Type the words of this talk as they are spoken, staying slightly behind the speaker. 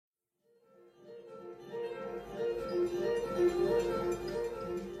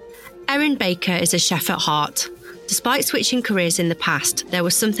Erin Baker is a chef at heart. Despite switching careers in the past, there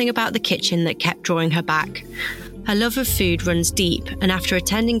was something about the kitchen that kept drawing her back. Her love of food runs deep, and after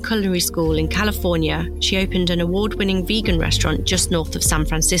attending culinary school in California, she opened an award-winning vegan restaurant just north of San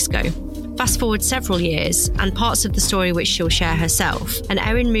Francisco. Fast forward several years, and parts of the story which she'll share herself, and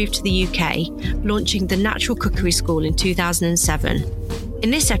Erin moved to the UK, launching the Natural Cookery School in 2007. In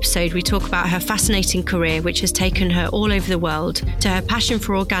this episode, we talk about her fascinating career, which has taken her all over the world, to her passion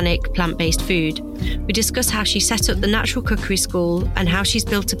for organic, plant-based food. We discuss how she set up the Natural Cookery School and how she's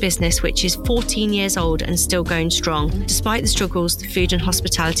built a business which is 14 years old and still going strong, despite the struggles the food and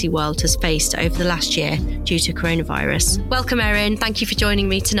hospitality world has faced over the last year due to coronavirus. Welcome, Erin. Thank you for joining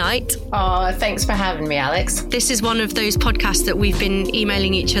me tonight. Oh, thanks for having me, Alex. This is one of those podcasts that we've been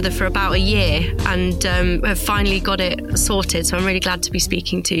emailing each other for about a year and have finally got it sorted, so I'm really glad to be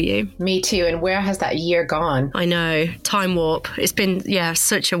speaking to you. Me too. And where has that year gone? I know, time warp. It's been,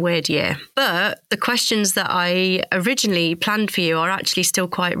 such a weird year. But the questions that I originally planned for you are actually still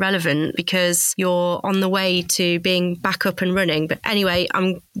quite relevant because you're on the way to being back up and running. But anyway,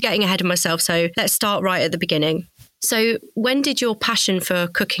 I'm getting ahead of myself. So let's start right at the beginning. So when did your passion for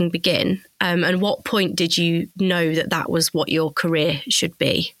cooking begin? And what point did you know that that was what your career should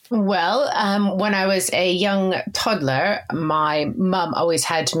be? Well, when I was a young toddler, my mum always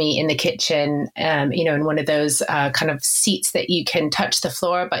had me in the kitchen, in one of those kind of seats that you can touch the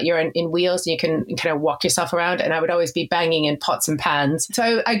floor, but you're in wheels and you can kind of walk yourself around. And I would always be banging in pots and pans.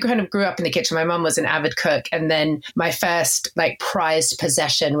 So I kind of grew up in the kitchen. My mum was an avid cook. And then my first prized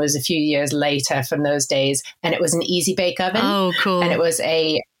possession was a few years later from those days. And it was an Easy Bake Oven. Oh, cool. And it was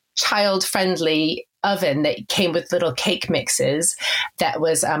a child-friendly oven that came with little cake mixes that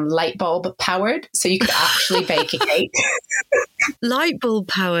was light bulb powered, so you could actually bake a cake. Light bulb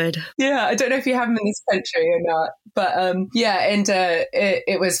powered. Yeah, I don't know if you have them in this country or not, but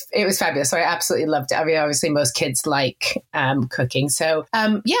it was fabulous. So I absolutely loved it. I mean, obviously most kids like cooking, so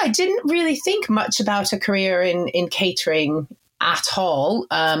I didn't really think much about a career in catering at all.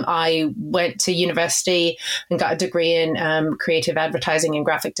 I went to university and got a degree in creative advertising and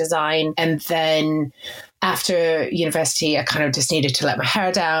graphic design. And then after university, I kind of just needed to let my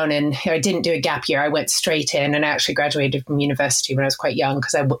hair down, and I didn't do a gap year. I went straight in, and I actually graduated from university when I was quite young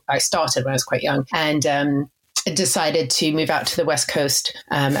because I started when I was quite young. And decided to move out to the West Coast,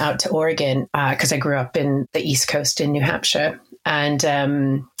 out to Oregon, because I grew up in the East Coast in New Hampshire. And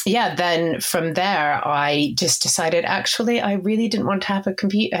then from there, I just decided, actually, I really didn't want to have a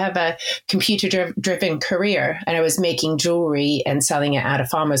computer-driven career. And I was making jewelry and selling it at a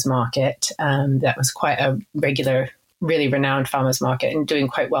farmer's market. That was quite a regular, really renowned farmer's market, and doing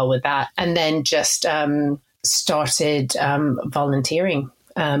quite well with that. And then just started volunteering,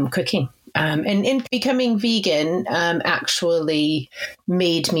 cooking. And in becoming vegan, actually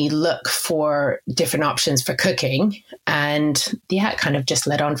made me look for different options for cooking. And it kind of just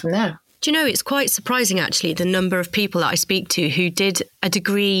led on from there. Do you know, it's quite surprising, actually, the number of people that I speak to who did a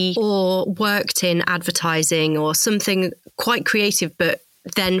degree or worked in advertising or something quite creative, but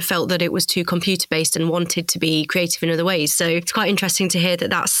then felt that it was too computer-based and wanted to be creative in other ways. So it's quite interesting to hear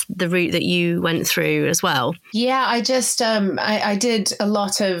that that's the route that you went through as well. Yeah, I just, I did a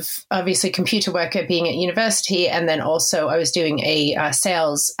lot of, obviously, computer work at being at university. And then also I was doing a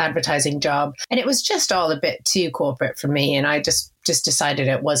sales advertising job. And it was just all a bit too corporate for me. And I just decided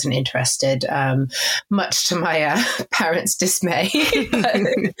it wasn't interested, much to my parents' dismay. But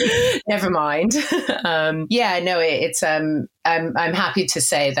never mind. I'm happy to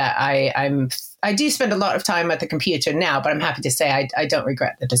say that I do spend a lot of time at the computer now, but I'm happy to say I don't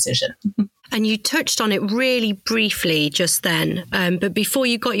regret the decision. And you touched on it really briefly just then. But before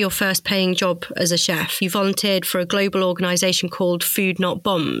you got your first paying job as a chef, you volunteered for a global organisation called Food Not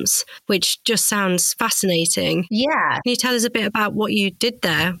Bombs, which just sounds fascinating. Yeah. Can you tell us a bit about what you did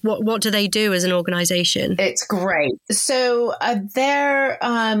there? What do they do as an organisation? It's great. So their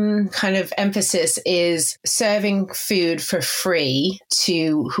kind of emphasis is serving food for free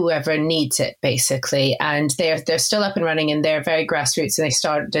to whoever needs it, basically. And they're still up and running, and they're very grassroots. And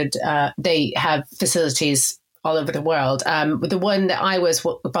they have facilities all over the world. The one that I was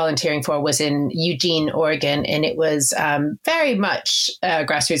volunteering for was in Eugene, Oregon, and it was very much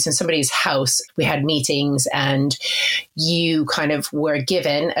grassroots in somebody's house. We had meetings, and you kind of were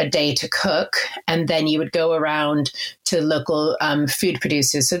given a day to cook, and then you would go around to local food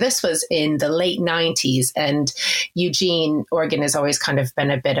producers. So this was in the late 90s, and Eugene, Oregon has always kind of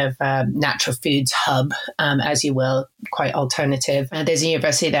been a bit of a natural foods hub, as you will, quite alternative. There's a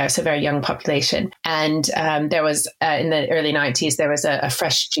university there, so very young population. And there was in the early 90s, there was a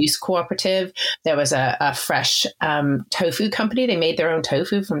fresh juice cooperative. There was a fresh tofu company. They made their own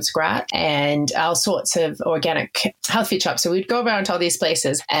tofu from scratch, and all sorts of organic health food shops. So we'd go around to all these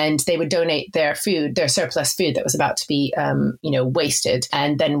places, and they would donate their food, their surplus food that was about to be, wasted.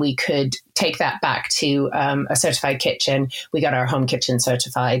 And then we could take that back to a certified kitchen. We got our home kitchen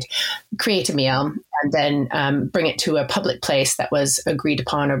certified, create a meal, and then bring it to a public place that was agreed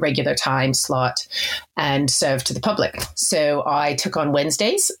upon a regular time slot and served to the public. So I took on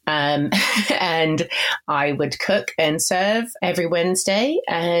Wednesdays and I would cook and serve every Wednesday.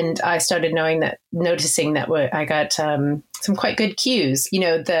 And I started noticing that I got some quite good cues.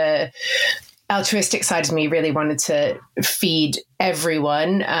 The altruistic side of me really wanted to feed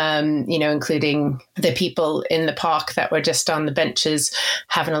everyone, including the people in the park that were just on the benches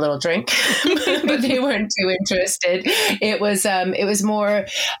having a little drink, but they weren't too interested. It was more,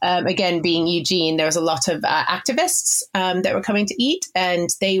 again, being Eugene, there was a lot of activists that were coming to eat, and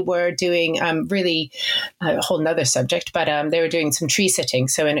they were doing really a whole nother subject, but they were doing some tree sitting.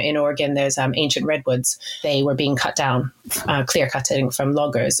 So in Oregon, there's ancient redwoods. They were being cut down, clear cutting from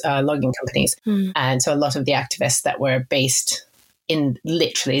logging companies. And so a lot of the activists that were based in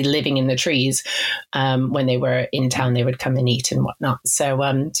literally living in the trees, when they were in town, they would come and eat and whatnot. So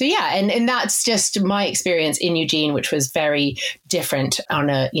yeah, and that's just my experience in Eugene, which was very different on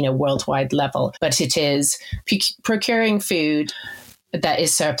a worldwide level. But it is procuring food that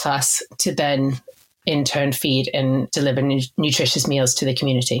is surplus to then in turn feed and deliver nutritious meals to the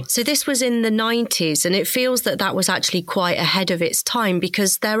community. So this was in the 90s, and it feels that was actually quite ahead of its time,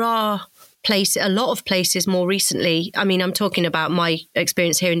 because there are a lot of places more recently. I mean, I'm talking about my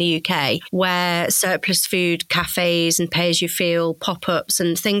experience here in the UK, where surplus food cafes and pay as you feel pop-ups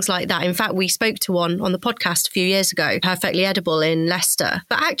and things like that. In fact, we spoke to one on the podcast a few years ago, Perfectly Edible in Leicester.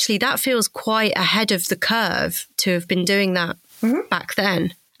 But actually, that feels quite ahead of the curve to have been doing that back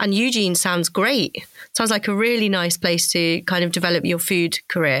then. And Eugene sounds great. Sounds like a really nice place to kind of develop your food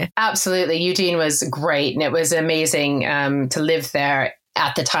career. Absolutely. Eugene was great. And it was amazing to live there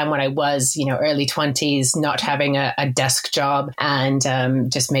at the time when I was, early 20s, not having a desk job and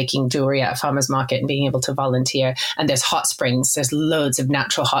just making jewelry at a farmer's market and being able to volunteer. And there's hot springs. There's loads of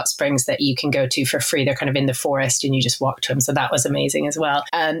natural hot springs that you can go to for free. They're kind of in the forest and you just walk to them. So that was amazing as well.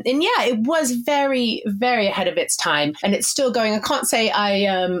 And yeah, it was very, very ahead of its time. And it's still going. I can't say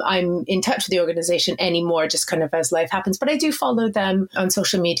I'm in touch with the organization anymore, just kind of as life happens. But I do follow them on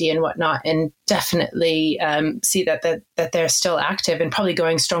social media and whatnot, and definitely see that they're still active and probably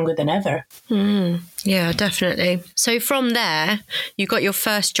going stronger than ever. Yeah, definitely. So from there, you got your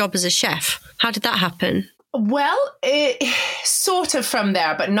first job as a chef. How did that happen? Well, it sort of from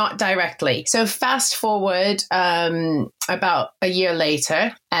there, but not directly. So fast forward about a year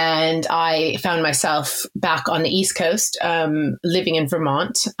later, and I found myself back on the East Coast, living in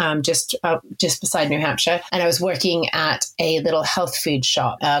Vermont, just beside New Hampshire. And I was working at a little health food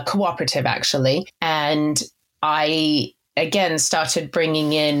shop, cooperative actually. And I again started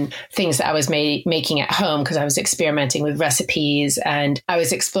bringing in things that I was making at home, because I was experimenting with recipes and I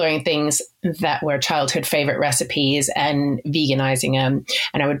was exploring things that were childhood favorite recipes and veganizing them.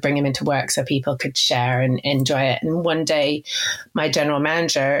 And I would bring them into work so people could share and enjoy it. And one day, my general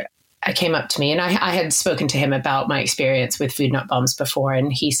manager came up to me, and I had spoken to him about my experience with Food Not Bombs before.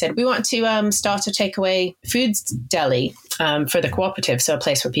 And he said, we want to start a takeaway foods deli for the cooperative. So a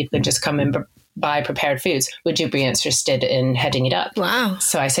place where people can just come and buy prepared foods. Would you be interested in heading it up? Wow.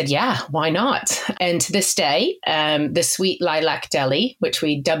 So I said, yeah, why not? And to this day, the Sweet Lilac Deli, which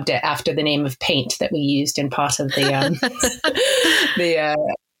we dubbed it after the name of paint that we used in part of the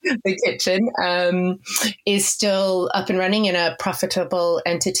kitchen, is still up and running in a profitable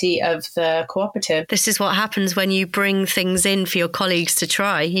entity of the cooperative. This is what happens when you bring things in for your colleagues to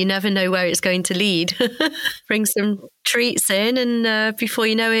try. You never know where it's going to lead. Bring some treats in, and before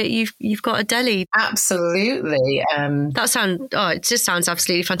you know it, you've got a deli. Absolutely. It just sounds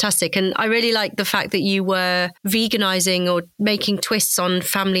absolutely fantastic. And I really like the fact that you were veganizing or making twists on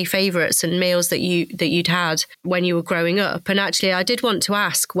family favorites and meals that you'd had when you were growing up. And actually, I did want to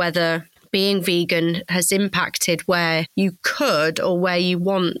ask whether being vegan has impacted where you could or where you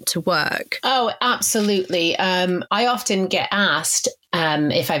want to work. Oh, absolutely. I often get asked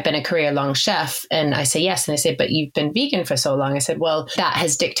if I've been a career-long chef, and I say yes. And they say, but you've been vegan for so long. I said, well, that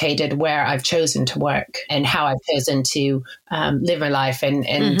has dictated where I've chosen to work and how I've chosen to live my life and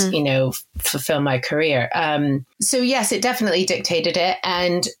fulfill my career. So yes, it definitely dictated it.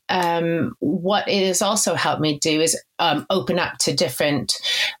 And what it has also helped me do is open up to different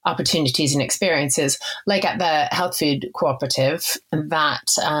opportunities and experiences, like at the health food cooperative that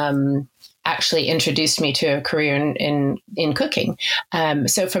actually introduced me to a career in cooking.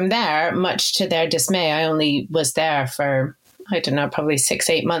 So from there, much to their dismay, I only was there for, I don't know, probably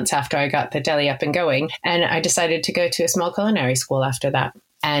 6-8 months after I got the deli up and going. And I decided to go to a small culinary school after that.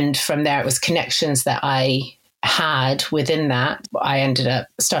 And from there, it was connections that I had within that. I ended up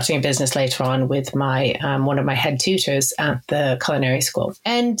starting a business later on with my one of my head tutors at the culinary school.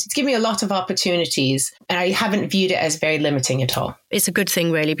 And it's given me a lot of opportunities. And I haven't viewed it as very limiting at all. It's a good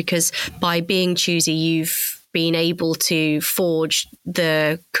thing, really, because by being choosy, you've been able to forge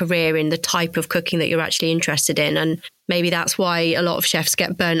the career in the type of cooking that you're actually interested in. And maybe that's why a lot of chefs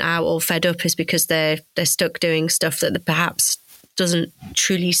get burnt out or fed up, is because they're stuck doing stuff that perhaps doesn't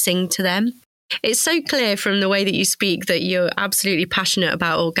truly sing to them. It's so clear from the way that you speak that you're absolutely passionate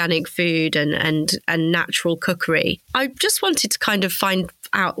about organic food and natural cookery. I just wanted to kind of find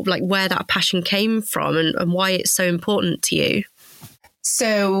out like where that passion came from and why it's so important to you.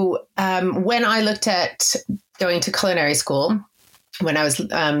 So when I looked at going to culinary school, when I was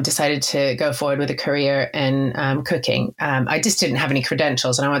decided to go forward with a career in cooking, I just didn't have any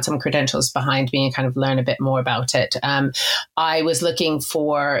credentials, and I want some credentials behind me and kind of learn a bit more about it. I was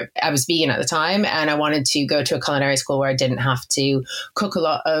I was vegan at the time, and I wanted to go to a culinary school where I didn't have to cook a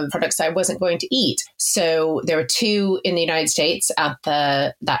lot of products I wasn't going to eat. So there were 2 in the United States at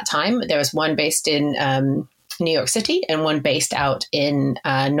that time. There was one based in New York City and one based out in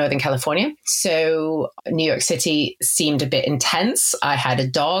Northern California. So New York City seemed a bit intense. I had a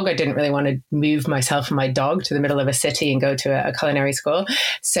dog. I didn't really want to move myself and my dog to the middle of a city and go to a culinary school.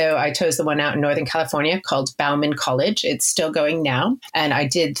 So I chose the one out in Northern California called Bauman College. It's still going now. And I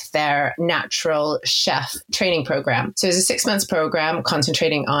did their natural chef training program. So it was a 6-month program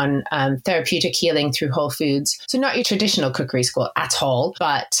concentrating on therapeutic healing through whole foods. So not your traditional cookery school at all,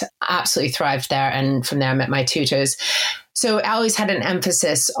 but absolutely thrived there. And from there I met my tutors. So I always had an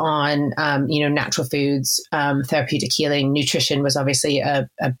emphasis on, natural foods, therapeutic healing. Nutrition was obviously a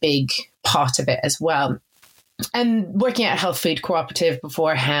big part of it as well. And working at a health food cooperative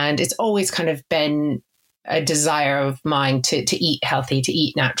beforehand, it's always kind of been a desire of mine to eat healthy, to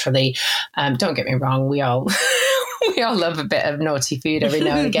eat naturally. Don't get me wrong, we all we all love a bit of naughty food every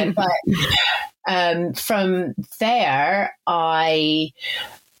now and again. But from there, I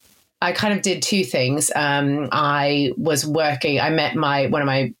kind of did 2 things. I met one of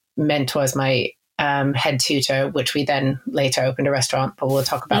my mentors, my head tutor, which we then later opened a restaurant, but we'll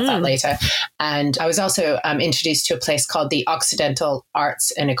talk about that later. And I was also introduced to a place called the Occidental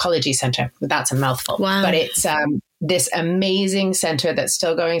Arts and Ecology Center. That's a mouthful. Wow. But it's this amazing center that's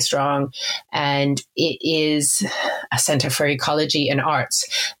still going strong. And it is a center for ecology and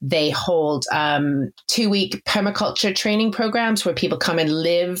arts. They hold 2-week permaculture training programs where people come and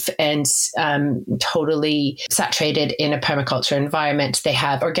live and totally saturated in a permaculture environment. They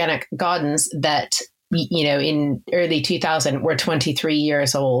have organic gardens that, in early 2000 were 23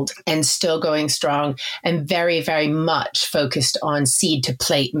 years old and still going strong and very, very much focused on seed to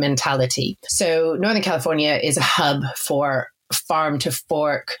plate mentality. So Northern California is a hub for farm to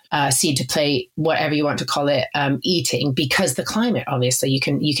fork, seed to plate, whatever you want to call it, eating, because the climate, obviously you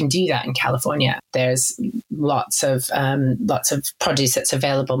can do that in California. There's lots of produce that's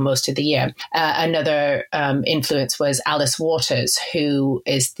available most of the year. Another influence was Alice Waters, who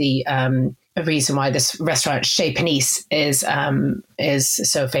is the reason why this restaurant Chez Panisse is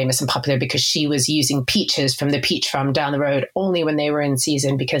so famous and popular, because she was using peaches from the peach farm down the road only when they were in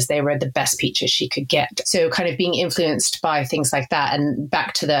season, because they were the best peaches she could get. So kind of being influenced by things like that. And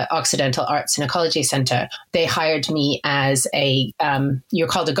back to the Occidental Arts and Ecology Center, they hired me as you're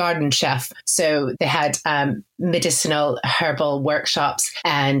called a garden chef. So they had medicinal herbal workshops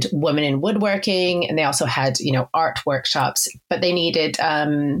and women in woodworking. And they also had, art workshops, but they needed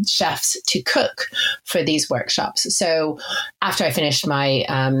chefs to cook for these workshops. So after I finished my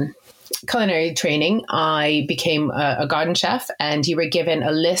culinary training, I became a garden chef, and you were given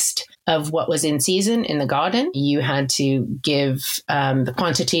a list of what was in season in the garden. You had to give the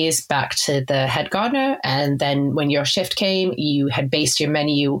quantities back to the head gardener. And then when your shift came, you had based your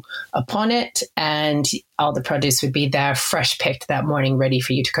menu upon it, and all the produce would be there, fresh picked that morning, ready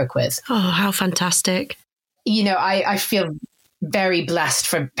for you to cook with. Oh, how fantastic. I feel very blessed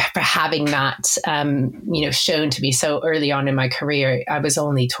for having that, shown to me so early on in my career. I was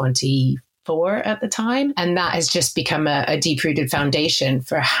only 24 at the time. And that has just become a deep-rooted foundation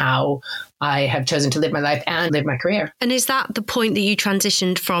for how I have chosen to live my life and live my career. And is that the point that you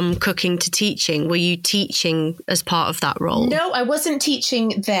transitioned from cooking to teaching? Were you teaching as part of that role? No, I wasn't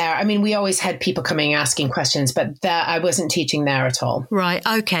teaching there. I mean, we always had people coming asking questions, but I wasn't teaching there at all. Right.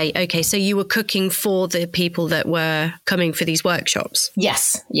 Okay. So you were cooking for the people that were coming for these workshops?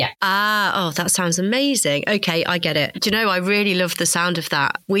 Yes. Yeah. That sounds amazing. Okay, I get it. Do you know, I really love the sound of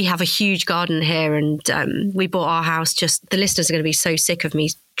that. We have a huge garden here, and we bought our house the listeners are going to be so sick of me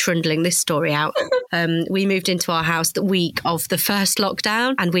trundling this story out. We moved into our house the week of the first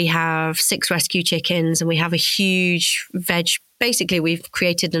lockdown, and we have 6 rescue chickens, and we have a huge veg. Basically, we've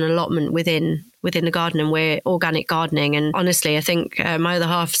created an allotment within the garden, and we're organic gardening. And honestly, I think my other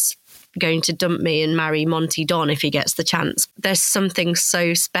half's going to dump me and marry Monty Don if he gets the chance. There's something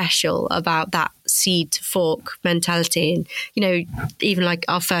so special about that seed to fork mentality. And, you know, even like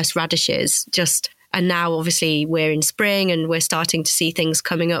our first radishes and now obviously we're in spring and we're starting to see things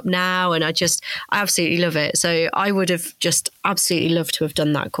coming up now. And I absolutely love it. So I would have just absolutely loved to have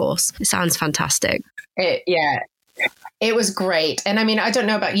done that course. It sounds fantastic. It was great. And I mean, I don't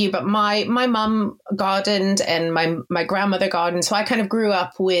know about you, but my mum gardened and my grandmother gardened. So I kind of grew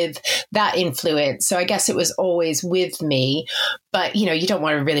up with that influence. So I guess it was always with me. But, you know, you don't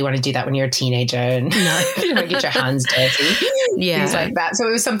really want to do that when you're a teenager and get your hands dirty. Yeah. Things like that. So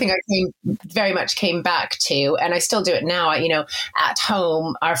it was something I very much came back to. And I still do it now. At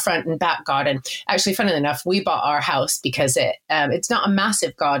home, our front and back garden. Actually, funnily enough, we bought our house because it's not a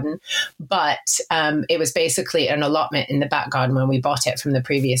massive garden, but it was basically an allotment in the back garden when we bought it from the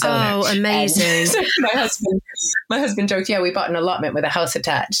previous owner. Oh, amazing. So my husband joked, we bought an allotment with a house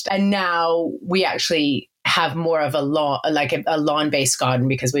attached. And now we actually have more of a lawn-based garden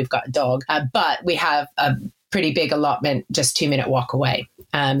because we've got a dog. But we have a pretty big allotment, just 2-minute walk away.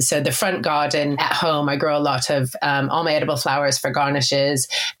 So the front garden at home, I grow a lot of all my edible flowers for garnishes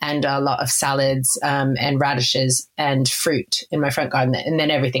and a lot of salads and radishes and fruit in my front garden. And then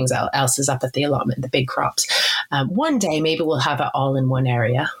everything else is up at the allotment, the big crops. One day, maybe we'll have it all in one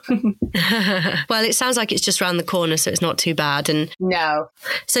area. Well, it sounds like it's just around the corner, so it's not too bad. And no.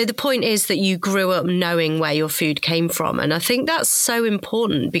 So the point is that you grew up knowing where your food came from. And I think that's so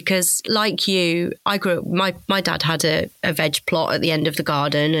important because like you, I grew up, my dad had a veg plot at the end of the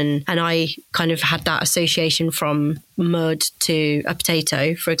garden and I kind of had that association from mud to a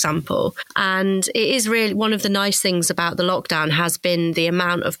potato, for example. And it is really one of the nice things about the lockdown has been the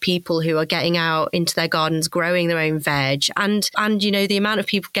amount of people who are getting out into their gardens, growing their own veg. And the amount of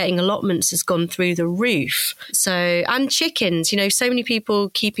people getting allotments has gone through the roof. So, and chickens, so many people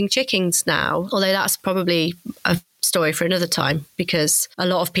keeping chickens now, although that's probably a story for another time because a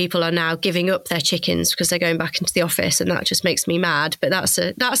lot of people are now giving up their chickens because they're going back into the office, and that just makes me mad. But that's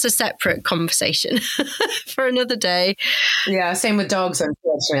a separate conversation for another day. Yeah, same with dogs,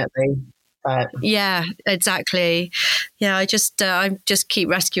 unfortunately. But yeah, exactly. Yeah, I just keep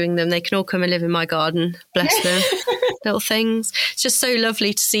rescuing them. They can all come and live in my garden. Bless them. Little things. It's just so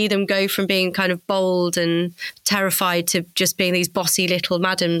lovely to see them go from being kind of bold and terrified to just being these bossy little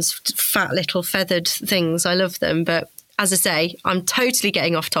madams, fat little feathered things. I love them. But as I say, I'm totally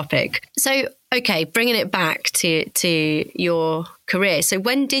getting off topic. So, okay, bringing it back to your career. So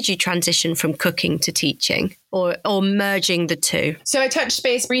when did you transition from cooking to teaching or merging the two? So I touched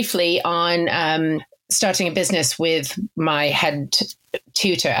base briefly on starting a business with my head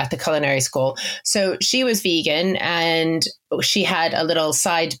tutor at the culinary school. So she was vegan and she had a little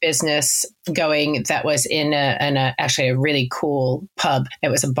side business going that was in actually a really cool pub. It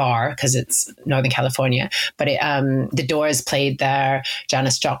was a bar because it's Northern California, but the Doors played there.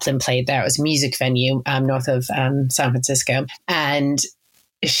 Janis Joplin played there. It was a music venue north of San Francisco. And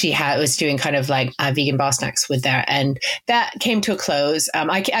she was doing kind of like vegan bar snacks with there. And that came to a close.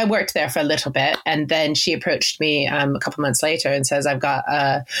 I worked there for a little bit. And then she approached me a couple months later and says, I've got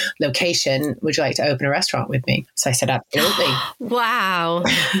a location. Would you like to open a restaurant with me? So I said, absolutely. Wow.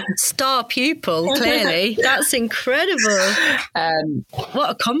 Star pupil, clearly. That's incredible.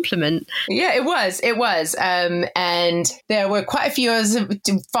 What a compliment. Yeah, it was. And there were quite a few,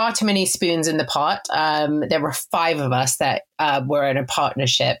 far too many spoons in the pot. There were 5 of us that were in a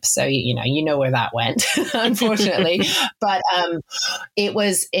partnership. So, you know where that went, unfortunately. But it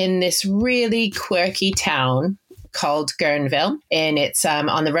was in this really quirky town called Guerneville, and it's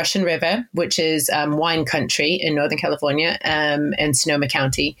on the Russian River, which is wine country in Northern California and Sonoma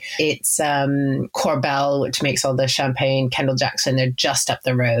County. It's Corbel, which makes all the champagne, Kendall Jackson, they're just up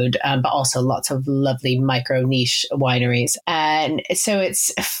the road, but also lots of lovely micro niche wineries. and so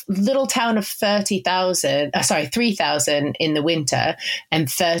it's a little town of 3,000 in the winter and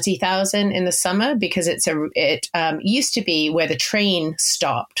 30,000 in the summer, because it used to be where the train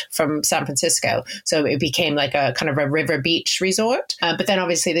stopped from San Francisco. So it became like a kind of a river beach resort. But then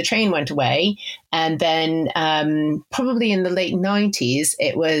obviously the train went away. And then probably in the late 90s,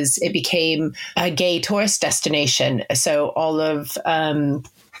 it became a gay tourist destination. So all of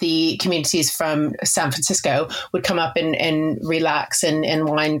the communities from San Francisco would come up and relax and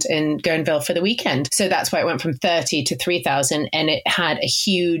wind in Guerneville for the weekend. So that's why it went from 30 to 3,000. And it had a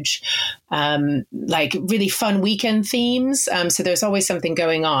huge, like really fun weekend themes. So there's always something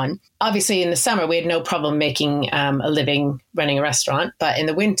going on. Obviously, in the summer, we had no problem making a living running a restaurant. But in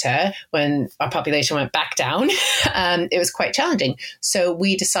the winter, when our population went back down, it was quite challenging. So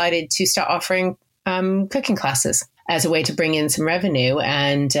we decided to start offering cooking classes as a way to bring in some revenue.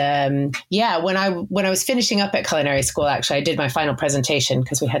 And when I was finishing up at culinary school, actually, I did my final presentation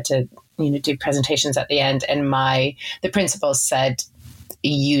because we had to do presentations at the end. And the principal said,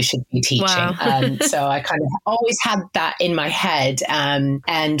 you should be teaching. Wow. So I kind of always had that in my head.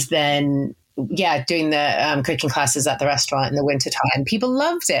 And then doing the cooking classes at the restaurant in the wintertime. People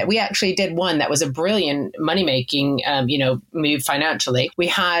loved it. We actually did one that was a brilliant money-making, move financially. We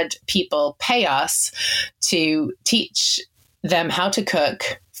had people pay us to teach them how to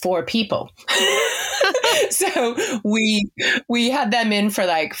cook for people. So we had them in for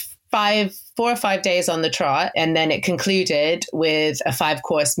like 4 or 5 days on the trot, and then it concluded with a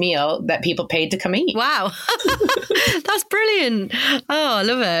 5-course meal that people paid to come eat. Wow. That's brilliant. Oh, I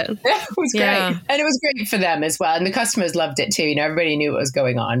love it. Yeah, it was great. Yeah. And it was great for them as well. And the customers loved it too. Everybody knew what was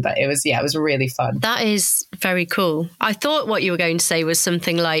going on, but it was really fun. That is very cool. I thought what you were going to say was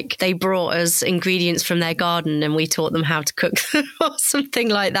something like they brought us ingredients from their garden and we taught them how to cook them or something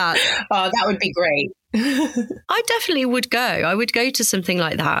like that. Oh, that would be great. I definitely would go. I would go to something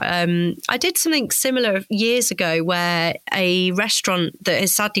like that. I did something similar years ago where a restaurant that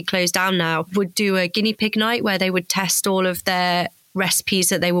has sadly closed down now would do a guinea pig night where they would test all of their recipes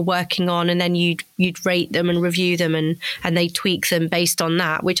that they were working on, and then you'd rate them and review them and they tweak them based on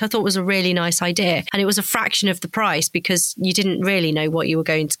that, which I thought was a really nice idea. And it was a fraction of the price because you didn't really know what you were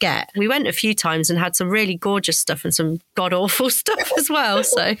going to get. We went a few times and had some really gorgeous stuff and some god-awful stuff as well.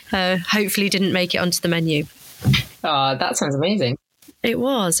 So hopefully didn't make it onto the menu. Oh, that sounds amazing. It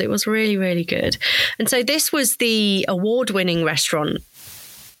was really, really good. And so this was the award-winning restaurant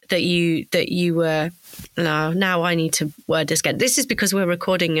that you were... No, now I need to word this again. This is because we're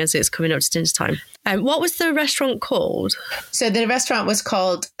recording as it's coming up to dinner time. What was the restaurant called? So the restaurant was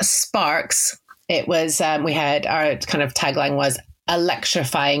called Sparks. It was, we had, our kind of tagline was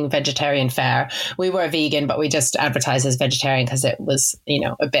electrifying vegetarian fare. We were vegan, but we just advertised as vegetarian because it was,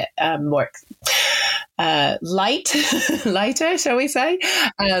 a bit more lighter, shall we say.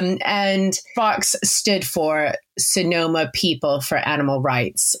 And Sparks stood for Sonoma People for Animal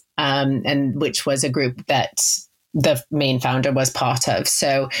Rights, and which was a group that the main founder was part of.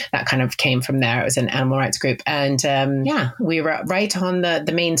 So that kind of came from there. It was an animal rights group. And we were right on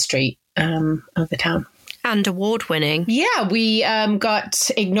the main street of the town. And award-winning. Yeah, we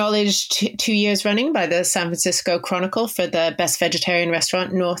got acknowledged 2 years running by the San Francisco Chronicle for the best vegetarian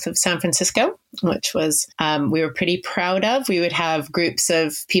restaurant north of San Francisco, which was we were pretty proud of. We would have groups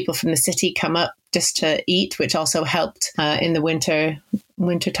of people from the city come up just to eat, which also helped in the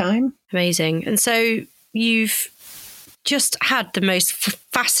winter time. Amazing. And so you've just had the most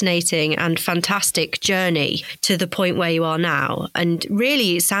fascinating and fantastic journey to the point where you are now. And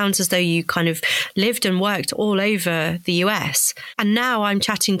really, it sounds as though you kind of lived and worked all over the US. And now I'm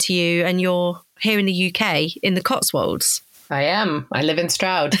chatting to you and you're here in the UK in the Cotswolds. I am. I live in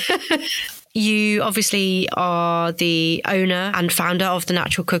Stroud. You obviously are the owner and founder of the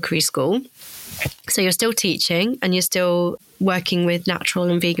Natural Cookery School. So you're still teaching and you're still working with natural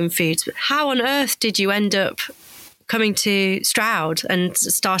and vegan foods. How on earth did you end up coming to Stroud and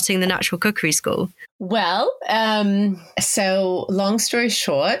starting the Natural Cookery School? Well, so long story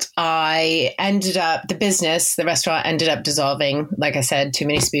short, the restaurant ended up dissolving, like I said, too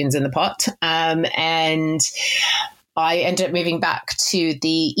many spoons in the pot. And I ended up moving back to the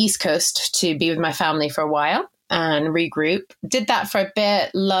East Coast to be with my family for a while and regroup. Did that for a bit,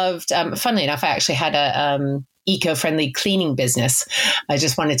 loved, funnily enough, I actually had a eco-friendly cleaning business. I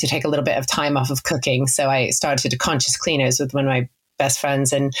just wanted to take a little bit of time off of cooking. So I started Conscious Cleaners with one of my best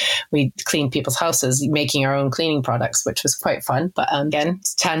friends, and we cleaned people's houses making our own cleaning products, which was quite fun. But again,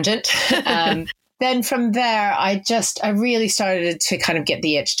 tangent. Then from there, I really started to kind of get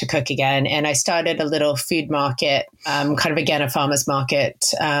the itch to cook again. And I started a little food market, kind of again, a farmer's market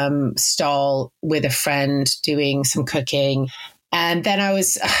stall with a friend doing some cooking. And then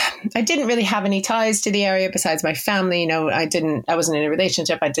I didn't really have any ties to the area besides my family. I wasn't in a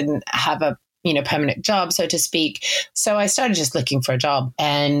relationship. I didn't have a permanent job, so to speak. So I started just looking for a job,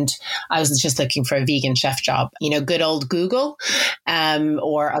 and I was just looking for a vegan chef job, good old Google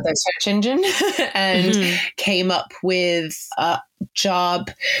or other search engine, and came up with a job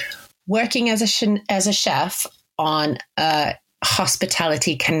working as a chef on a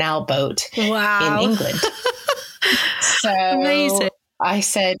hospitality canal boat in England. So amazing. I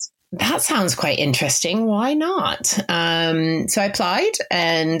said, that sounds quite interesting. Why not? So I applied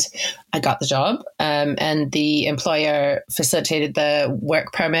and I got the job, and the employer facilitated the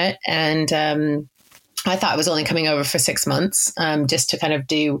work permit. And I thought I was only coming over for 6 months, just to kind of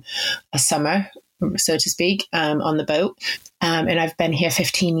do a summer, so to speak, on the boat. And I've been here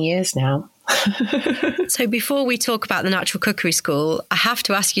 15 years now. So before we talk about the Natural Cookery School, I have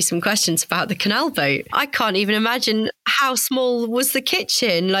to ask you some questions about the canal boat. I can't even imagine how small was the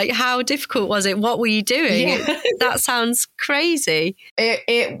kitchen? Like, how difficult was it? What were you doing? Yeah. That sounds crazy.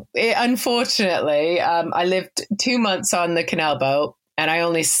 It unfortunately, I lived 2 months on the canal boat, and I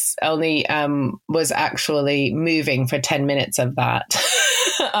only was actually moving for 10 minutes of that.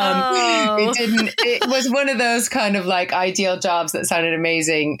 It was one of those kind of like ideal jobs that sounded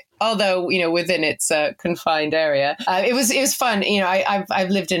amazing, although within its confined area. It was fun. I've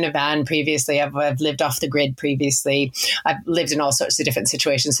lived in a van previously. I've lived off the grid previously. I've lived in all sorts of different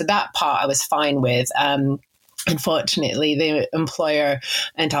situations, so that part I was fine with. Unfortunately, the employer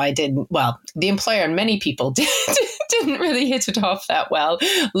and I didn't. Well, the employer and many people didn't really hit it off that well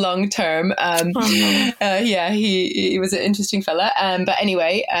long term. He was an interesting fella. But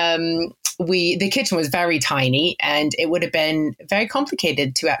anyway, the kitchen was very tiny, and it would have been very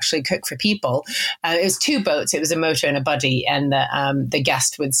complicated to actually cook for people. It was 2 boats. It was a motor and a buddy, and the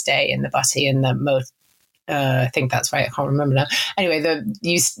guest would stay in the buddy, and the motor. I think that's right. I can't remember now. Anyway,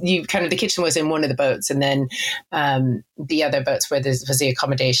 the kitchen was in one of the boats, and then the other boats was the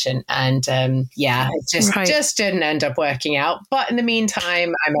accommodation. And it just didn't end up working out. But in the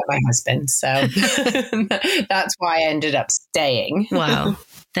meantime, I met my husband, so that's why I ended up staying. Wow.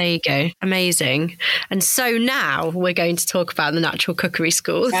 There you go. Amazing. And so now we're going to talk about the Natural Cookery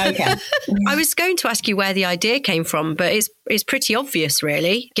School. Okay. I was going to ask you where the idea came from, but it's pretty obvious,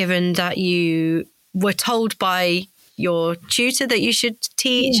 really, given that you were told by your tutor that you should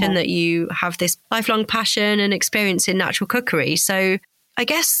teach and that you have this lifelong passion and experience in natural cookery. So I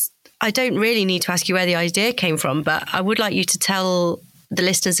guess I don't really need to ask you where the idea came from, but I would like you to tell the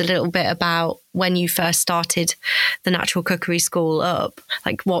listeners a little bit about when you first started the Natural Cookery School up.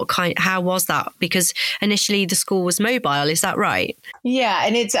 Like how was that? Because initially the school was mobile, is that right? Yeah,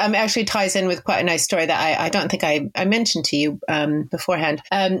 and it actually ties in with quite a nice story that I don't think I mentioned to you beforehand.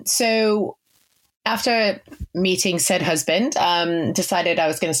 So after meeting said husband, decided I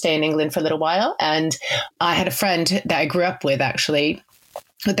was going to stay in England for a little while. And I had a friend that I grew up with, actually,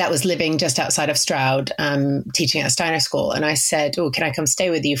 that was living just outside of Stroud, teaching at a Steiner school. And I said, can I come stay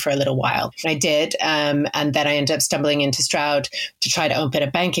with you for a little while? And I did. And then I ended up stumbling into Stroud to try to open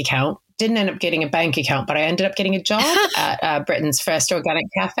a bank account. Didn't end up getting a bank account, but I ended up getting a job at Britain's first organic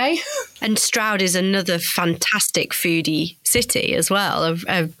cafe. And Stroud is another fantastic foodie city as well,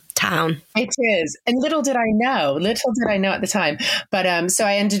 a town. It is. And little did I know at the time. But so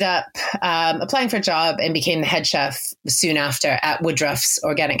I ended up applying for a job and became the head chef soon after at Woodruff's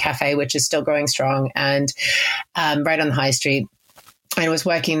Organic Cafe, which is still growing strong, and right on the high street. I was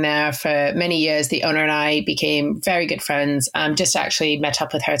working there for many years. The owner and I became very good friends. Just actually met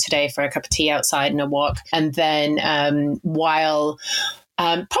up with her today for a cup of tea outside and a walk. And then while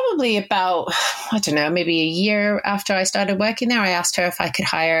probably about, I don't know, maybe a year after I started working there, I asked her if I could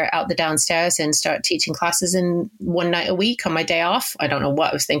hire out the downstairs and start teaching classes in one night a week on my day off. I don't know what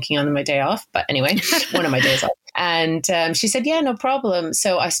I was thinking on my day off, but anyway, one of my days off. And she said, yeah, no problem.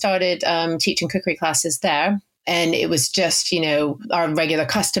 So I started teaching cookery classes there. And it was just, our regular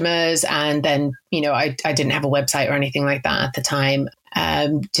customers. And then, I didn't have a website or anything like that at the time.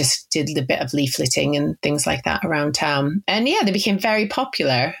 Just did a bit of leafleting and things like that around town. And yeah, they became very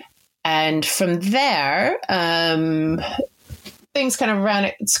popular. And from there, things kind of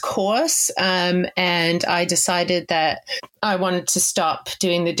ran its course. And I decided that I wanted to stop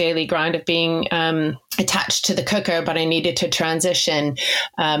doing the daily grind of being attached to the cooker, but I needed to transition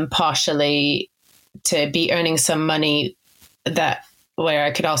partially to be earning some money where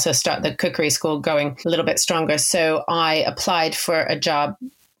I could also start the cookery school going a little bit stronger. So I applied for a job,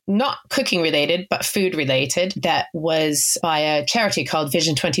 not cooking related, but food related, that was by a charity called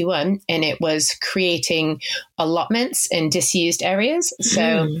Vision 21. And it was creating allotments in disused areas.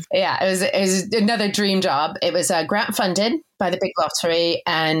 So yeah, it was another dream job. It was grant funded by the big lottery,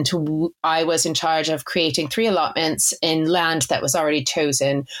 and I was in charge of creating 3 allotments in land that was already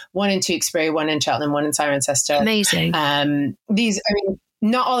chosen, one in Tewkesbury, one in Cheltenham, one in Cirencester. Amazing.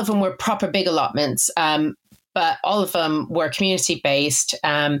 Not all of them were proper big allotments, but all of them were community-based.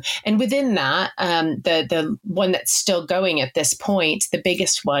 And within that, the one that's still going at this point, the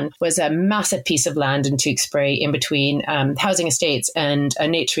biggest one, was a massive piece of land in Tewkesbury in between housing estates and a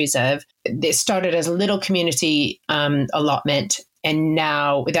nature reserve. It started as a little community allotment, and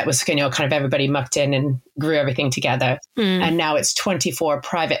now that was, kind of everybody mucked in and grew everything together. And now it's 24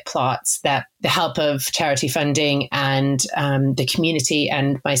 private plots that the help of charity funding and the community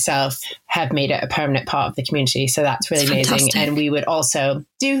and myself have made it a permanent part of the community. So that's really amazing. Fantastic. And we would also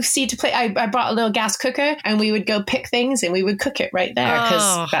do seed to plate. I brought a little gas cooker, and we would go pick things and we would cook it right there,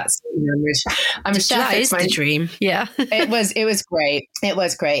 because that's, I'm a chef. That is the dream. Yeah. It was great. It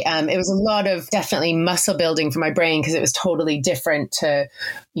was great. It was a lot of definitely muscle building for my brain, because it was totally different to,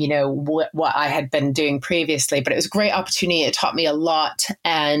 what I had been doing previously, but it was a great opportunity. It taught me a lot.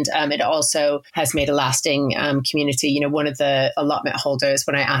 And it also has made a lasting community. One of the allotment holders,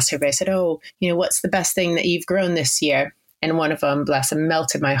 when I asked her, I said, what's the best thing that you've grown this year? And one of them, bless him,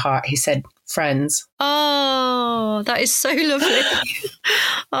 melted my heart. He said, friends. Oh, that is so lovely.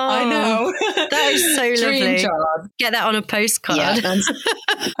 I know. That is so Dream lovely. job. Get that on a postcard. Yeah,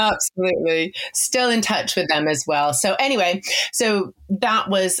 absolutely. Still in touch with them as well. So anyway, that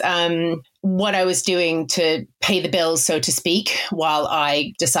was what I was doing to pay the bills, so to speak, while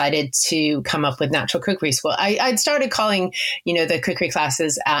I decided to come up with Natural Cookery School. I'd started calling, the cookery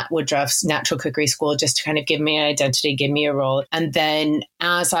classes at Woodruff's Natural Cookery School, just to kind of give me an identity, give me a role. And then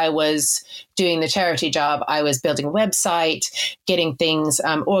as I was doing the charity job, I was building a website, getting things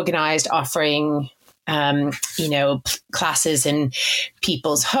organized, offering classes in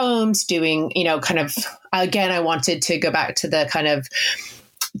people's homes, doing, again, I wanted to go back to the kind of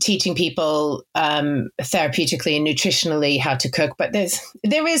teaching people therapeutically and nutritionally how to cook. But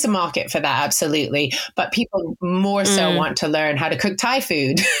there is a market for that, absolutely. But people more so want to learn how to cook Thai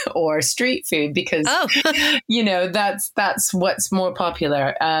food or street food, because, that's what's more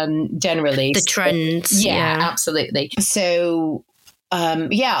popular generally. The trends. Yeah, absolutely. So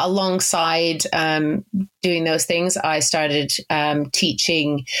alongside doing those things, I started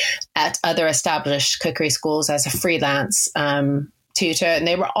teaching at other established cookery schools as a freelance tutor, and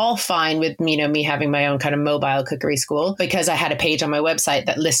they were all fine with me having my own kind of mobile cookery school, because I had a page on my website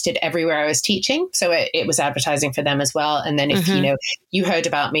that listed everywhere I was teaching, so it was advertising for them as well. And then if you heard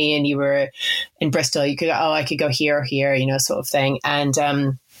about me and you were in Bristol, you could go, I could go here or here, sort of thing. And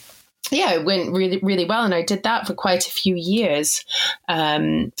it went really, really well. And I did that for quite a few years.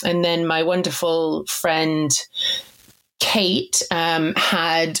 And then my wonderful friend, Kate,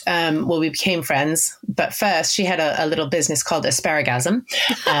 we became friends, but first she had a little business called Asparagasm.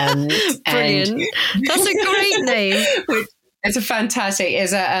 Brilliant. That's a great name. It's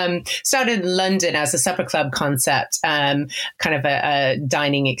started in London as a supper club concept, kind of a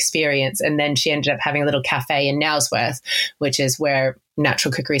dining experience. And then she ended up having a little cafe in Nailsworth, which is where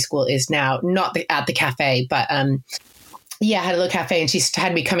Natural Cookery School is now, not at the cafe, but had a little cafe, and she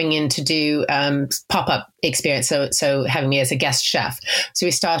had me coming in to do pop-up experience, so having me as a guest chef. So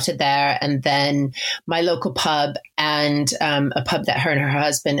we started there, and then my local pub and a pub that her and her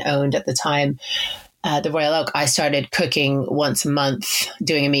husband owned at the time, the Royal Oak, I started cooking once a month,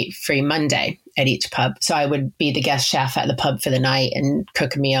 doing a meat-free Monday at each pub. So I would be the guest chef at the pub for the night and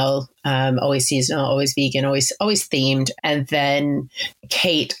cook a meal, always seasonal, always vegan, always themed. And then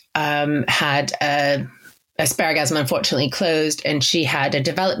Kate had Asparagasm unfortunately closed, and she had a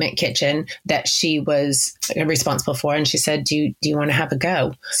development kitchen that she was responsible for. And she said, do you want to have a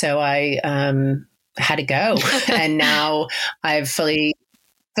go? So I had a go. And now I've fully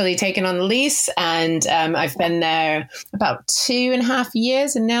taken on the lease, and I've been there about 2.5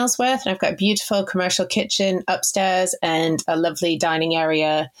 years in Nailsworth, and I've got a beautiful commercial kitchen upstairs and a lovely dining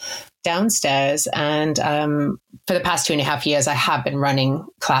area downstairs. And for the past 2.5 years, I have been running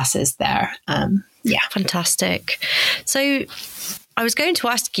classes there. Fantastic. So I was going to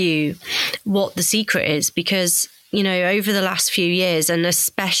ask you what the secret is, because, over the last few years, and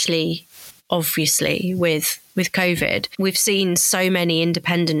especially obviously with COVID, we've seen so many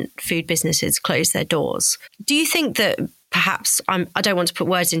independent food businesses close their doors. Do you think that perhaps, I don't want to put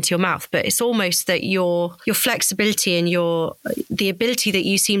words into your mouth, but it's almost that your flexibility and the ability that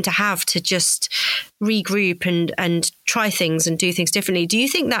you seem to have to just regroup and try things and do things differently, do you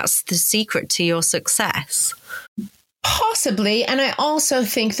think that's the secret to your success? Possibly. And I also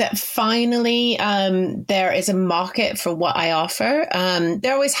think that finally there is a market for what I offer.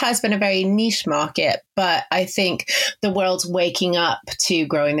 There always has been a very niche market, but I think the world's waking up to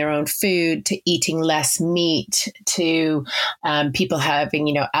growing their own food, to eating less meat, to people having,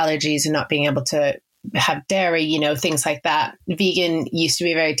 allergies and not being able to have dairy, things like that. Vegan used to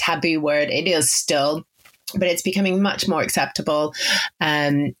be a very taboo word. It is still, but it's becoming much more acceptable.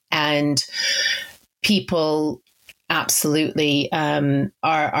 And people absolutely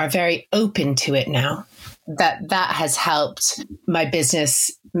are very open to it now. That has helped my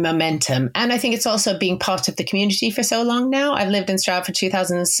business momentum. And I think it's also being part of the community for so long now. I've lived in Stroud for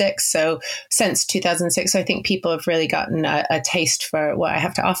 2006. So since 2006, I think people have really gotten a taste for what I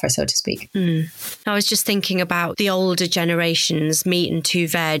have to offer, so to speak. I was just thinking about the older generations, meat and 2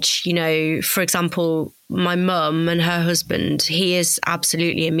 veg. For example, my mum and her husband, he is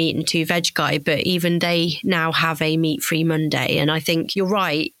absolutely a meat and 2 veg guy, but even they now have a meat-free Monday. And I think you're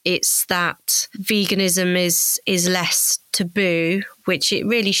right. It's that veganism is less taboo, which it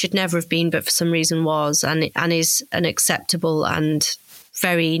really should never have been, but for some reason was, and is an acceptable and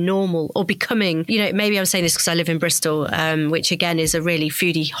very normal, or becoming, maybe I'm saying this because I live in Bristol, which again is a really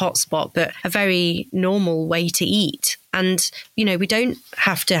foodie hotspot, but a very normal way to eat. And, we don't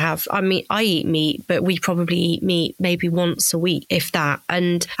have to have, I eat meat, but we probably eat meat maybe once a week, if that.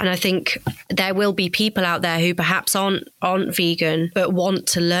 And I think there will be people out there who perhaps aren't vegan, but want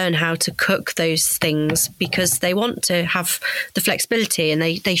to learn how to cook those things because they want to have the flexibility, and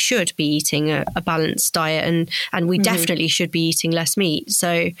they should be eating a balanced diet, and we definitely should be eating less meat.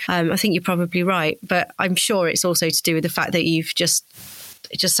 So I think you're probably right. But I'm sure it's also to do with the fact that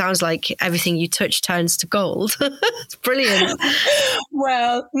it just sounds like everything you touch turns to gold. It's brilliant.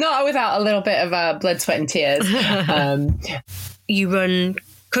 Well, not without a little bit of blood, sweat and tears. You run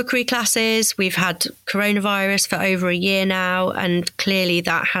cookery classes. We've had coronavirus for over a year now, and clearly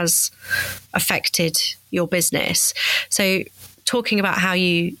that has affected your business. So talking about how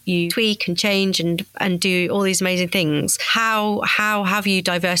you tweak and change and do all these amazing things, how have you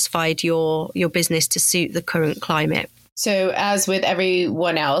diversified your business to suit the current climate? So as with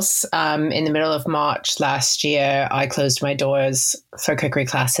everyone else, in the middle of March last year, I closed my doors for cookery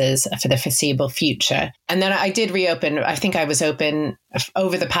classes for the foreseeable future. And then I did reopen. I think I was open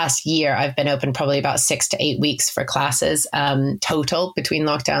over the past year. I've been open probably about 6 to 8 weeks for classes total between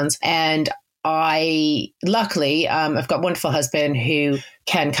lockdowns. And luckily, I've got a wonderful husband who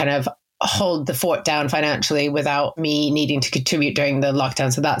can kind of hold the fort down financially without me needing to contribute during the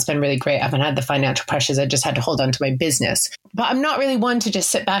lockdown. So that's been really great. I haven't had the financial pressures. I just had to hold on to my business. But I'm not really one to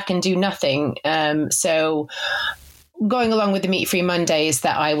just sit back and do nothing. So going along with the meat-free Mondays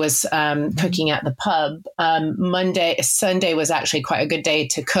that I was cooking at the pub, Sunday was actually quite a good day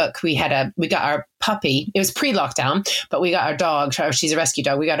to cook. We got our puppy. It was pre-lockdown, but we got our dog. She's a rescue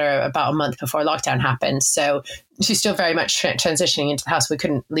dog. We got her about a month before lockdown happened. So she's still very much transitioning into the house. We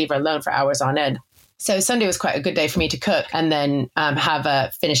couldn't leave her alone for hours on end. So Sunday was quite a good day for me to cook and then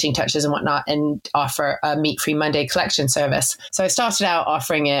have finishing touches and whatnot and offer a meat-free Monday collection service. So I started out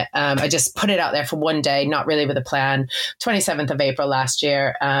offering it. I just put it out there for one day, not really with a plan. 27th of April last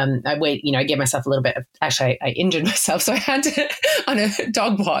year. I gave myself a little bit of, actually, I injured myself. So I had to, on a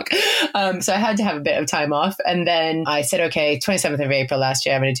dog walk. So I had to have a bit of time off. And then I said, okay, 27th of April last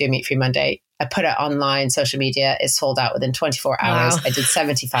year, I'm going to do a meat-free Monday. I put it online, social media. It sold out within 24 hours. Wow. I did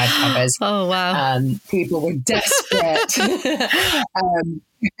 75 covers. Oh, wow. People were desperate.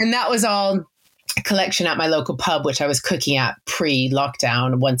 And that was all a collection at my local pub, which I was cooking at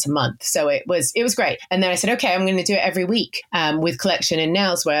pre-lockdown once a month. So it was great. And then I said, okay, I'm going to do it every week with collection in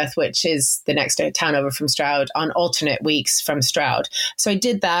Nailsworth, which is the next town over from Stroud, on alternate weeks from Stroud. So I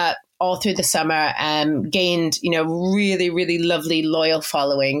did that all through the summer, gained, really, really lovely, loyal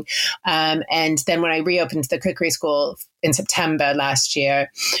following. And then when I reopened the cookery school in September last year,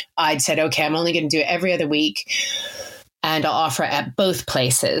 I'd said, okay, I'm only going to do it every other week. And I'll offer it at both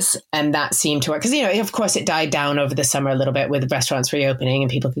places. And that seemed to work. Because, of course, it died down over the summer a little bit with restaurants reopening and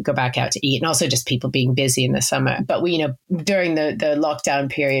people could go back out to eat. And also just people being busy in the summer. But we, during the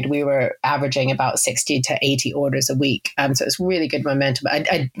lockdown period, we were averaging about 60 to 80 orders a week. So it's really good momentum.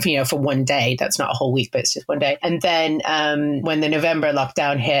 For one day, that's not a whole week, but it's just one day. And then when the November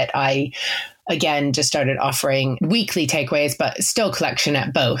lockdown hit, I again just started offering weekly takeaways, but still collection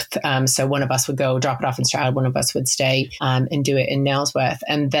at both. So one of us would go drop it off in Stroud, one of us would stay and do it in Nailsworth.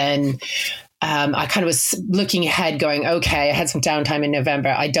 And then I kind of was looking ahead going, okay, I had some downtime in November.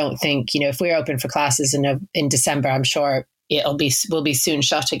 I don't think, if we're open for classes in December, I'm sure will be soon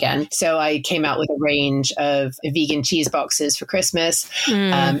shut again. So I came out with a range of vegan cheese boxes for Christmas,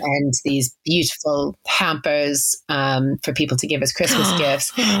 and these beautiful hampers for people to give as Christmas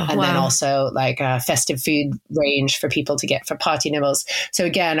gifts, and then also like a festive food range for people to get for party nibbles. So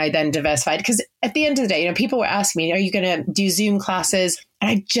again, I then diversified, because at the end of the day, people were asking me, are you going to do Zoom classes? And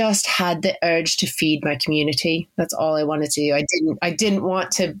I just had the urge to feed my community. That's all I wanted to do. I didn't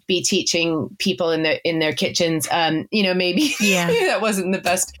want to be teaching people in their kitchens. Maybe that wasn't the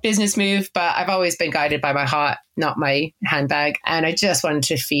best business move, but I've always been guided by my heart, not my handbag. And I just wanted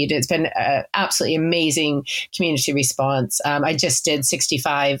to feed. It's been an absolutely amazing community response. I just did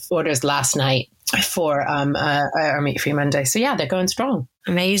 65 orders last night for our Meat Free Monday. So yeah, they're going strong.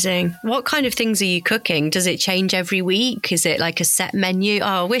 Amazing. What kind of things are you cooking? Does it change every week? Is it like a set menu? Oh,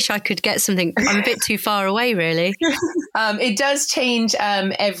 I wish I could get something. I'm a bit too far away, really. It does change so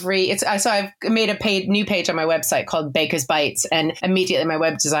I've made a new page on my website called Baker's Bites, and immediately my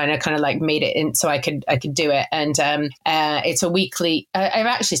web designer kind of like made it in so I could do it. And it's a weekly. I've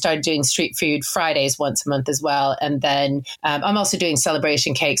actually started doing street food Fridays once a month as well. And then I'm also doing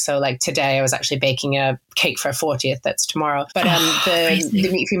celebration cakes. So like today I was actually baking a cake for a 40th. That's tomorrow. But the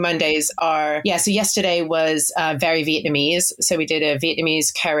Meat Free Mondays are, so yesterday was very Vietnamese. So we did a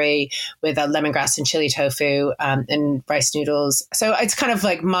Vietnamese curry with a lemongrass and chili tofu and rice noodles. So it's kind of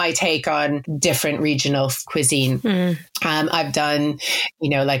like my take on different regional cuisine. I've done,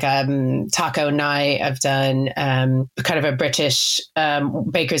 like taco night. I've done kind of a British,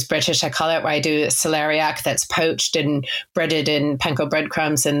 baker's British, I call it, where I do celeriac that's poached and breaded in panko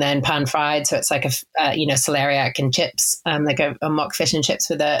breadcrumbs and then pan fried. So it's like celeriac and chips, like a mock fish and chips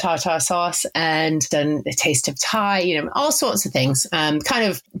with a tartar sauce, and done a taste of Thai, all sorts of things, kind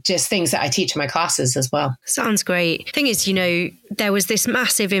of just things that I teach in my classes as well. Sounds great. Thing is, there was this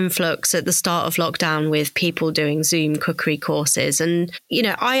massive influx at the start of lockdown with people doing Zoom cookery courses. And,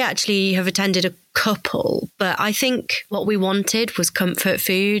 I actually have attended a couple, but I think what we wanted was comfort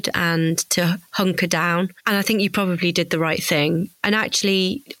food and to hunker down. And I think you probably did the right thing. And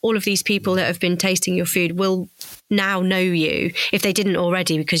actually, all of these people that have been tasting your food will now know you, if they didn't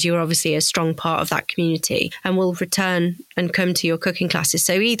already, because you're obviously a strong part of that community, and will return and come to your cooking classes.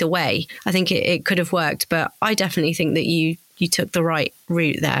 So either way, I think it could have worked. But I definitely think that you took the right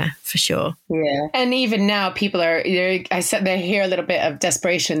route there for sure. Yeah. And even now people they hear a little bit of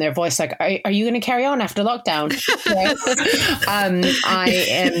desperation in their voice, like, are you going to carry on after lockdown?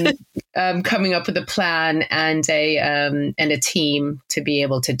 I am coming up with a plan and a team to be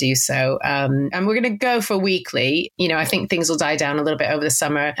able to do so. And we're going to go for weekly. I think things will die down a little bit over the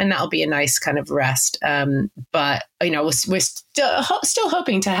summer, and that'll be a nice kind of rest. But we're still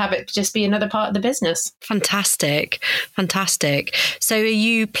hoping to have it just be another part of the business. Fantastic. So are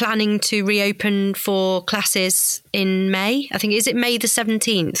you planning to reopen for classes in May? I think, is it May the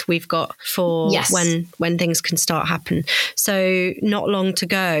 17th we've got for when things can start happen? So not long to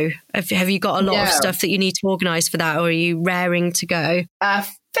go. Have you got a lot of stuff that you need to organise for that, or are you raring to go?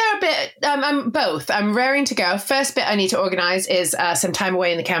 Fair bit. I'm both. I'm raring to go. First bit I need to organise is some time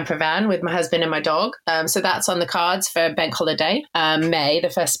away in the camper van with my husband and my dog. So that's on the cards for bank holiday, May, the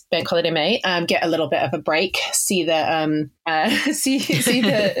first bank holiday May. Get a little bit of a break, see the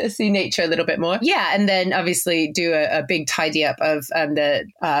see nature a little bit more. Yeah, and then obviously do a big tidy up of the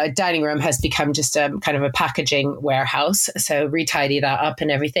dining room has become just kind of a packaging warehouse. So retidy that up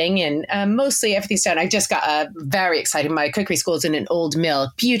and everything, and mostly everything's done. I just got very excited. My cookery school's in an old mill.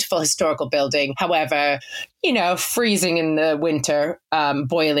 Beautiful historical building. However, freezing in the winter,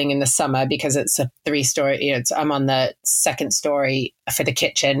 boiling in the summer because it's a 3-story. I'm on the 2nd story for the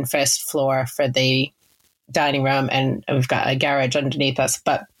kitchen, 1st floor for the dining room, and we've got a garage underneath us.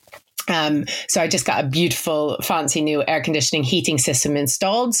 But so I just got a beautiful, fancy new air conditioning heating system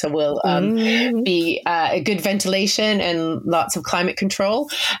installed. So we'll be a good ventilation and lots of climate control,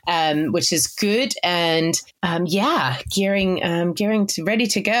 which is good. And gearing to ready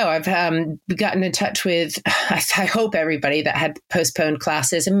to go. I've gotten in touch with, I hope, everybody that had postponed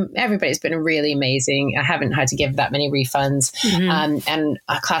classes, and everybody's been really amazing. I haven't had to give that many refunds, and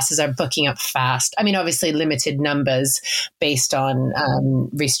our classes are booking up fast. I mean, obviously limited numbers based on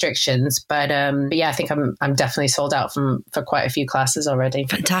restrictions. But yeah, I think I'm definitely sold out for quite a few classes already.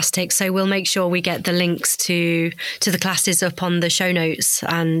 Fantastic. So we'll make sure we get the links to the classes up on the show notes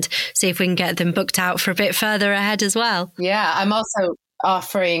and see if we can get them booked out for a bit further ahead as well. Yeah, I'm also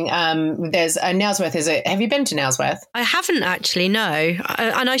offering, there's a Nailsworth. Have you been to Nailsworth? I haven't actually, no.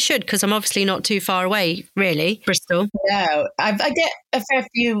 And I should, because I'm obviously not too far away, really, Bristol. No, I get a fair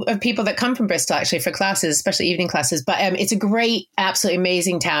few of people that come from Bristol actually for classes, especially evening classes. But it's a great, absolutely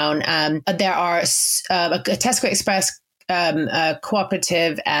amazing town. There are a Tesco Express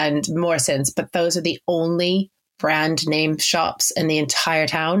Cooperative and Morrison's, but those are the only brand name shops in the entire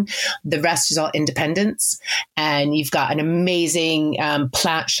town. The rest is all independents. And you've got an amazing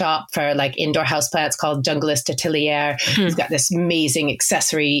plant shop for like indoor houseplants called Junglist Atelier. You've got this amazing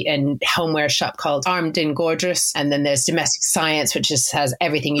accessory and homeware shop called Armed and Gorgeous. And then there's Domestic Science, which just has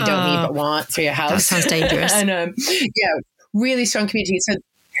everything you don't need but want for your house. That sounds dangerous. And really strong community. So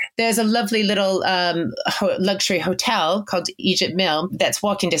there's a lovely little luxury hotel called Egypt Mill that's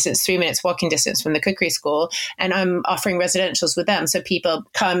walking distance, 3 minutes walking distance from the cookery school. And I'm offering residentials with them. So people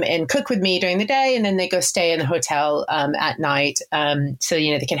come and cook with me during the day, and then they go stay in the hotel at night. So,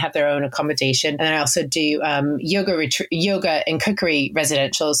 they can have their own accommodation. And then I also do yoga and cookery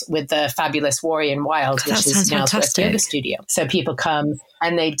residentials with the fabulous Warrior Wild, which is now Swift Yoga Studio. So people come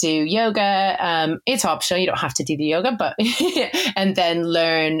and they do yoga. It's optional. You don't have to do the yoga, but and then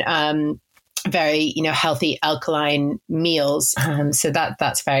learn very healthy alkaline meals. So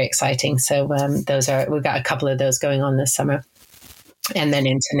that's very exciting. So we've got a couple of those going on this summer. And then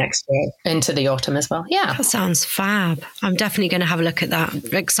into next year, into the autumn as well. Yeah. That sounds fab. I'm definitely going to have a look at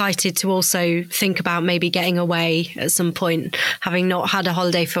that. Excited to also think about maybe getting away at some point, having not had a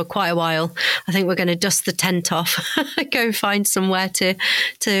holiday for quite a while. I think we're going to dust the tent off, go find somewhere to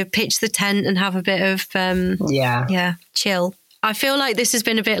pitch the tent and have a bit of, chill. I feel like this has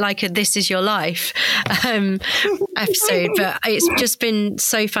been a bit like a This Is Your Life episode, but it's just been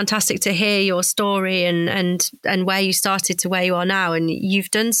so fantastic to hear your story and where you started to where you are now. And you've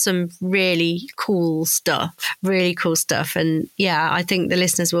done some really cool stuff. And yeah, I think the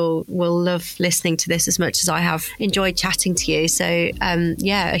listeners will love listening to this as much as I have enjoyed chatting to you. So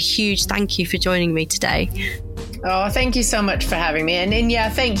a huge thank you for joining me today. Oh, thank you so much for having me. And yeah,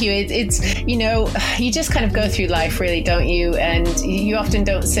 thank you. It's you just kind of go through life, really, don't you? And you often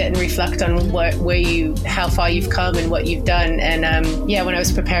don't sit and reflect on how far you've come and what you've done. And when I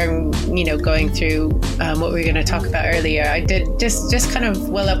was preparing, going through what we were going to talk about earlier, I did just kind of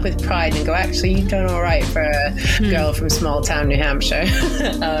well up with pride and go, actually, you've done all right for a girl from small town New Hampshire.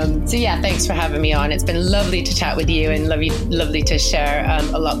 So yeah, thanks for having me on. It's been lovely to chat with you and lovely to share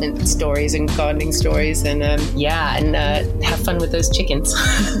allotment stories and gardening stories and have fun with those chickens.